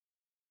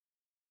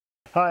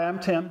Hi, I'm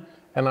Tim.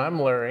 And I'm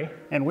Larry.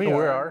 And we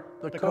are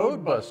the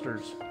Code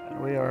Busters.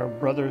 We are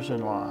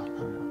brothers-in-law.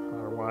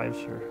 Our wives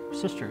are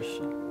sisters.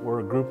 We're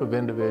a group of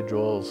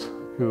individuals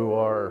who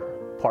are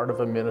part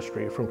of a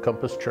ministry from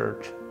Compass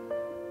Church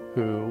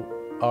who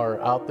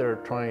are out there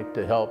trying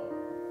to help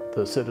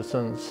the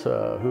citizens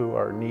who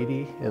are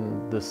needy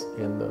in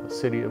the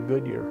city of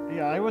Goodyear.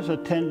 Yeah, I was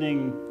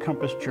attending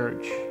Compass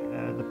Church.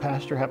 The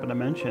pastor happened to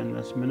mention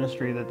this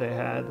ministry that they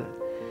had that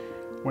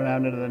went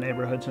out into the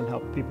neighborhoods and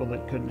helped people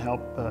that couldn't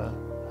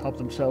help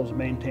themselves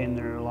maintain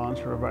their lawns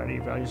for a variety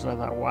of values. I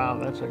thought, wow,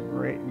 that's a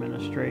great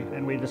ministry.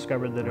 And we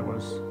discovered that it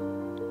was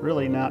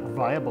really not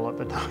viable at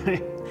the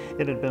time.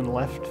 It had been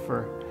left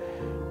for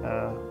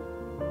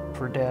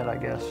dead, I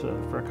guess,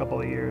 for a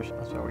couple of years.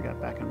 That's why we got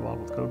back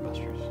involved with Code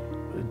Busters.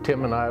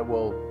 Tim and I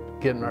will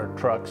get in our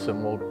trucks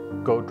and we'll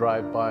go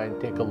drive by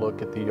and take a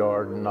look at the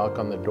yard and knock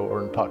on the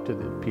door and talk to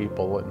the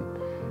people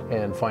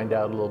and find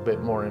out a little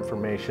bit more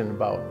information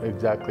about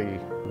exactly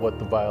what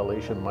the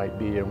violation might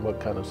be and what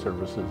kind of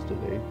services do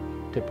they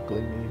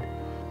typically need.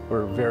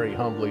 We're very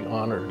humbly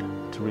honored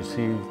to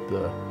receive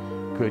the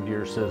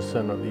Goodyear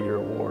Citizen of the Year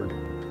Award.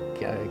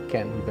 I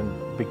can't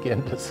even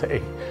begin to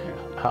say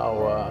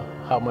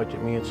how much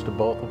it means to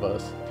both of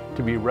us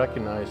to be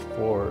recognized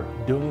for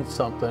doing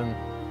something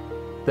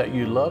that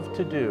you love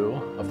to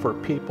do for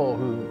people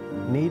who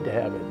need to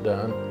have it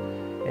done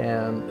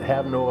and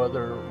have no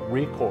other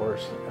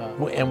recourse.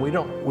 And we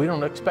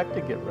don't expect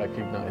to get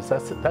recognized.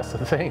 That's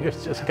the thing.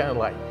 It's just kind of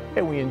like,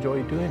 hey, we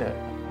enjoy doing it.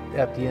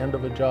 At the end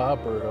of a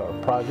job or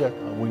a project,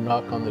 we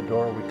knock on the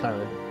door. We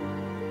kind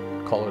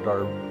of call it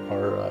our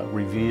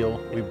reveal.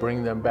 We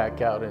bring them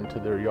back out into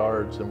their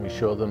yards and we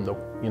show them the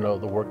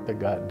work that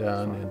got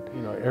done.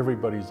 And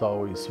everybody's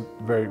always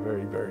very,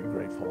 very, very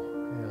grateful.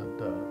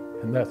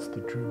 And that's the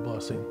true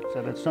blessing.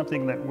 So it's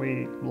something that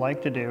we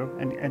like to do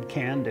and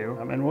can do.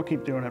 I mean, we'll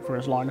keep doing it for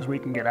as long as we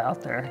can get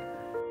out there.